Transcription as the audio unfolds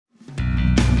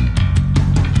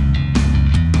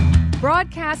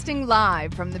Broadcasting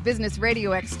live from the Business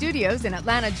Radio X studios in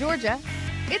Atlanta, Georgia,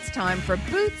 it's time for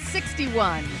Booth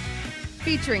 61,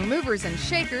 featuring movers and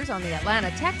shakers on the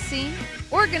Atlanta tech scene,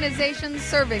 organizations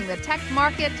serving the tech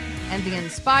market, and the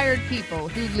inspired people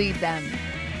who lead them.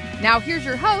 Now here's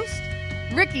your host,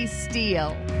 Ricky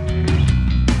Steele.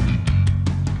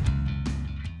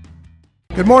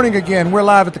 Good morning again. We're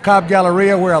live at the Cobb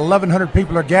Galleria where 1,100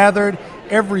 people are gathered.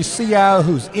 Every CIO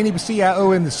who's any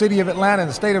CIO in the city of Atlanta and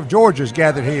the state of Georgia is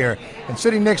gathered here. And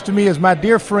sitting next to me is my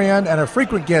dear friend and a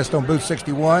frequent guest on Booth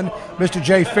 61, Mr.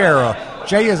 Jay Farrell.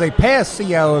 Jay is a past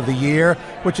CIO of the Year,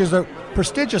 which is a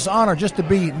prestigious honor just to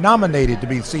be nominated to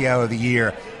be CIO of the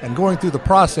Year and going through the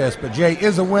process. But Jay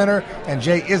is a winner, and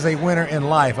Jay is a winner in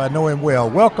life. I know him well.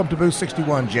 Welcome to Booth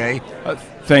 61, Jay.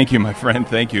 Thank you, my friend.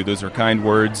 Thank you. Those are kind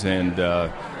words, and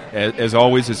as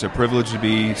always, it's a privilege to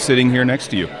be sitting here next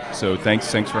to you. So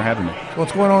thanks for having me.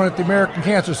 What's going on at the American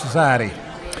Cancer Society?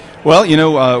 Well,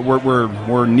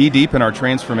 we're knee deep in our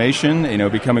transformation.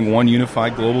 Becoming one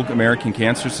unified global American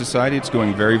Cancer Society. It's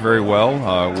going very, very well.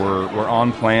 We're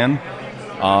on plan.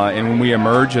 And when we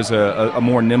emerge as a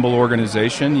more nimble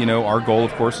organization, our goal,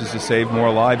 of course, is to save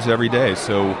more lives every day.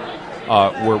 So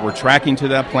we're tracking to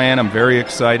that plan. I'm very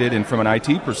excited. And from an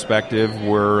IT perspective,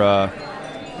 we're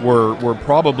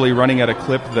probably running at a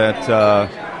clip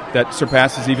that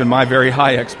surpasses even my very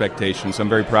high expectations. I'm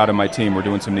very proud of my team. We're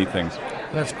doing some neat things.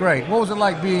 That's great. What was it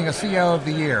like being a CIO of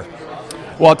the Year?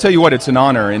 Well, I'll tell you what, it's an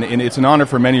honor, and it's an honor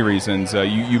for many reasons.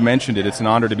 You mentioned it. It's an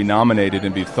honor to be nominated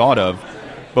and be thought of.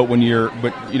 But when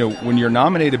you're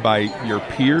nominated by your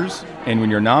peers and when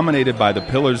you're nominated by the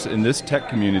pillars in this tech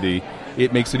community,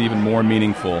 it makes it even more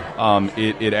meaningful.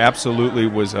 It absolutely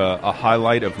was a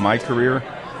highlight of my career.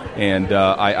 And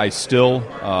I still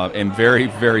am very,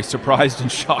 very surprised and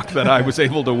shocked that I was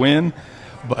able to win.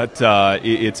 But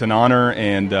it's an honor,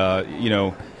 and,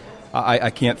 I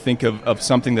can't think of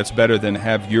something that's better than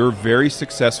have your very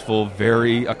successful,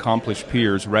 very accomplished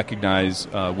peers recognize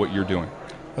what you're doing.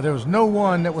 But there was no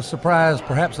one that was surprised,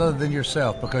 perhaps other than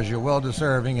yourself, because you're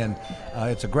well-deserving, and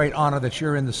it's a great honor that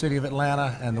you're in the city of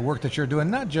Atlanta and the work that you're doing,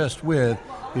 not just with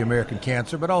the American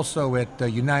Cancer, but also at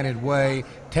United Way,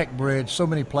 Tech Bridge, so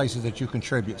many places that you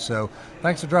contribute. So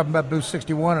thanks for dropping by Booth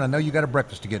 61, and I know you got a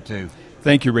breakfast to get to.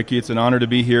 Thank you, Ricky. It's an honor to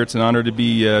be here. It's an honor to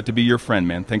be your friend,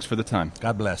 man. Thanks for the time.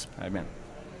 God bless. Amen.